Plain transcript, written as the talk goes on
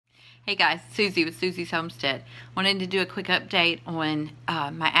Hey guys, Susie with Susie's Homestead. Wanted to do a quick update on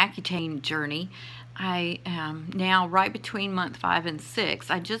my Accutane journey. I am now right between month 5 and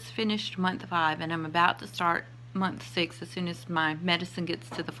 6. I just finished month 5 and I'm about to start month 6 as soon as my medicine gets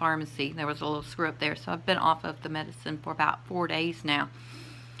to the pharmacy. There was a little screw up there, so I've been off of the medicine for about 4 days now.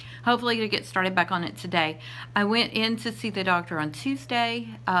 Hopefully to get started back on it today. I went in to see the doctor on Tuesday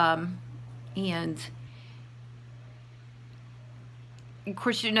and of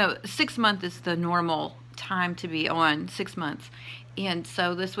course, you know, 6 months is the normal time to be on, 6 months. And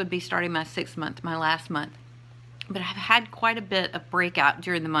so this would be starting my 6th month, my last month. But I've had quite a bit of breakout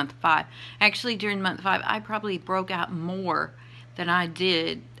during the month 5. Actually, during month 5, I probably broke out more than I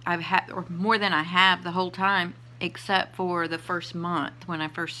did. Or more than I have the whole time, except for the first month when I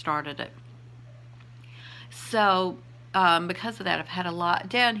first started it. So, because of that, I've had a lot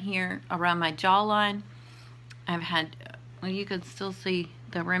down here around my jawline. I've had... Well, you can still see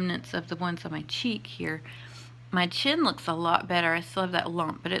the remnants of the ones on my cheek here. My chin looks a lot better. I still have that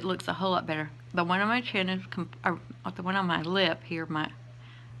lump, but it looks a whole lot better. The one on my chin is, the one on my lip here,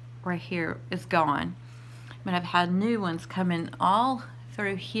 right here, is gone. But I've had new ones coming all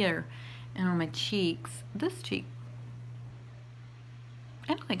through here and on my cheeks. This cheek,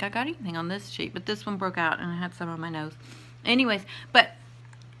 I don't think I got anything on this cheek, but this one broke out and I had some on my nose. Anyways,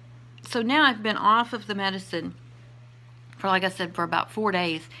 so now I've been off of the medicine for, like I said, for about 4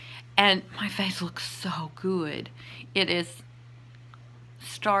 days, and my face looks so good. It is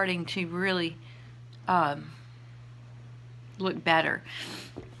starting to really look better.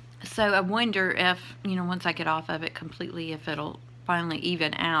 So I wonder if, you know, once I get off of it completely, if it'll finally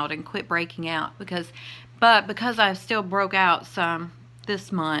even out and quit breaking out. Because I still broke out some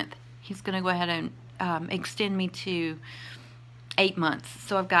this month, he's going to go ahead and extend me to 8 months.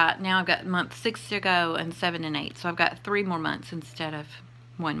 So I've got month 6 to go and 7 and 8. So I've got 3 more months instead of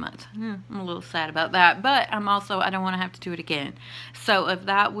 1 month. I'm a little sad about that, but I don't want to have to do it again. So if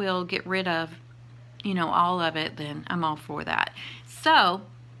that will get rid of, you know, all of it, then I'm all for that. So,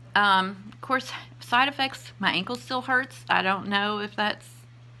 of course, side effects, my ankle still hurts. I don't know if that's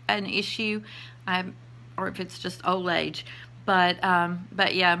an issue, or if it's just old age. But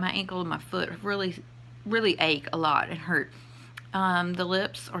yeah, my ankle and my foot really ache a lot and hurt. The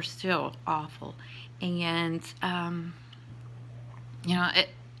lips are still awful, and you know,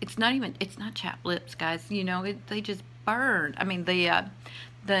 it's not chapped lips, guys. You know, they just burn. I mean, the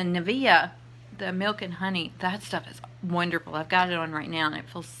Nivea, the milk and honey, that stuff is wonderful. I've got it on right now and it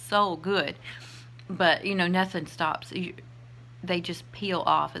feels so good, but you know, nothing stops. They just peel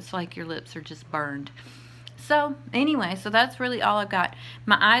off. It's like your lips are just burned. So anyway, so that's really all I've got.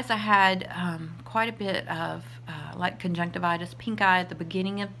 My eyes, I had quite a bit of like conjunctivitis, pink eye at the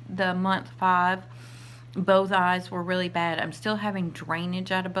beginning of the month 5. Both eyes were really bad. I'm still having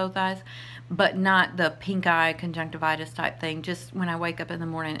drainage out of both eyes, but not the pink eye conjunctivitis type thing. Just when I wake up in the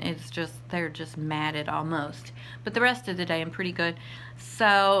morning, they're just matted almost. But the rest of the day, I'm pretty good.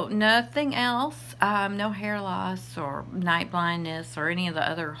 So nothing else, no hair loss or night blindness or any of the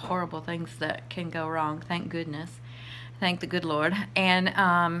other horrible things that can go wrong. Thank goodness. Thank the good Lord. And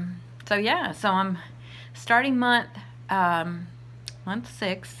so yeah, so I'm starting month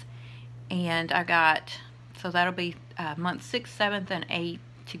 6. And I got, so that'll be month 6, 7th, and 8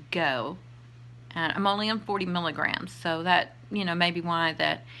 to go. And I'm only on 40 milligrams. So that, you know, maybe why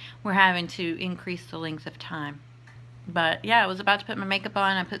that we're having to increase the length of time. But yeah, I was about to put my makeup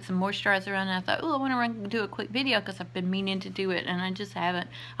on. I put some moisturizer on and I thought, oh, I want to do a quick video because I've been meaning to do it. And I just haven't.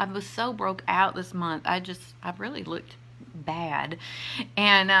 I was so broke out this month. I really looked bad.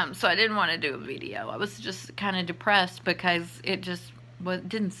 And so I didn't want to do a video. I was just kind of depressed because it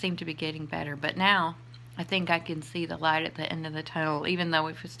didn't seem to be getting better, but now I think I can see the light at the end of the tunnel, even though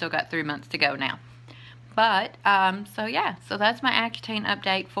we've still got 3 months to go now. But so yeah, so that's my Accutane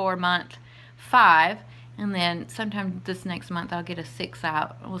update for month 5, and then sometime this next month I'll get a 6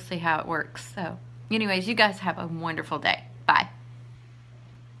 out. We'll see how it works. So anyways, you guys have a wonderful day.